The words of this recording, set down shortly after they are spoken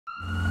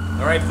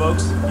All right,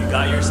 folks, you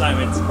got your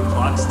assignments.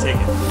 Clock's ticking.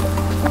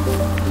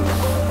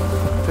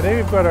 Today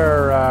we've got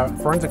our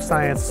Forensic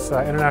Science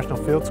International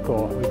Field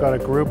School. We've got a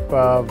group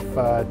of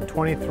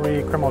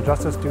 23 criminal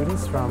justice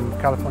students from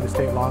California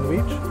State Long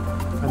Beach,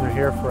 and they're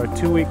here for a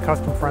 2-week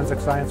custom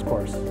forensic science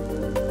course.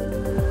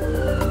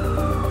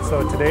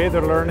 So today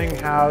they're learning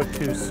how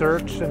to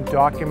search and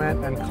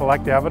document and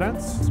collect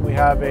evidence. We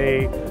have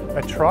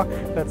a truck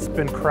that's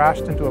been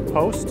crashed into a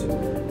post,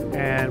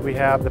 and we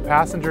have the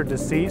passenger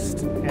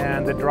deceased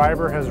and the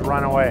driver has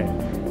run away.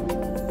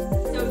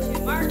 So to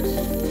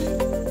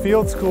March.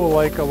 Field school,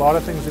 like a lot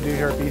of things we do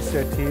here at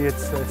BCIT,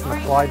 it's an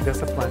applied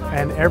discipline.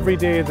 And every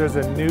day there's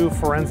a new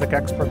forensic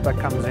expert that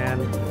comes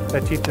in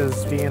that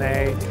teaches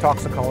DNA,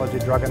 toxicology,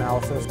 drug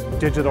analysis,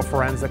 digital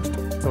forensics.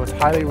 So it's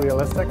highly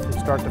realistic from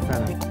start to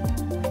finish.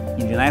 In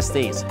the United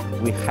States,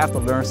 we have to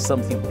learn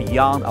something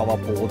beyond our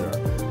border.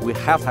 We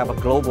have to have a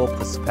global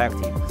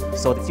perspective.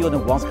 So the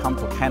student wants to come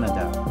to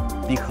Canada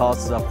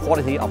because the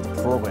quality of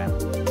the program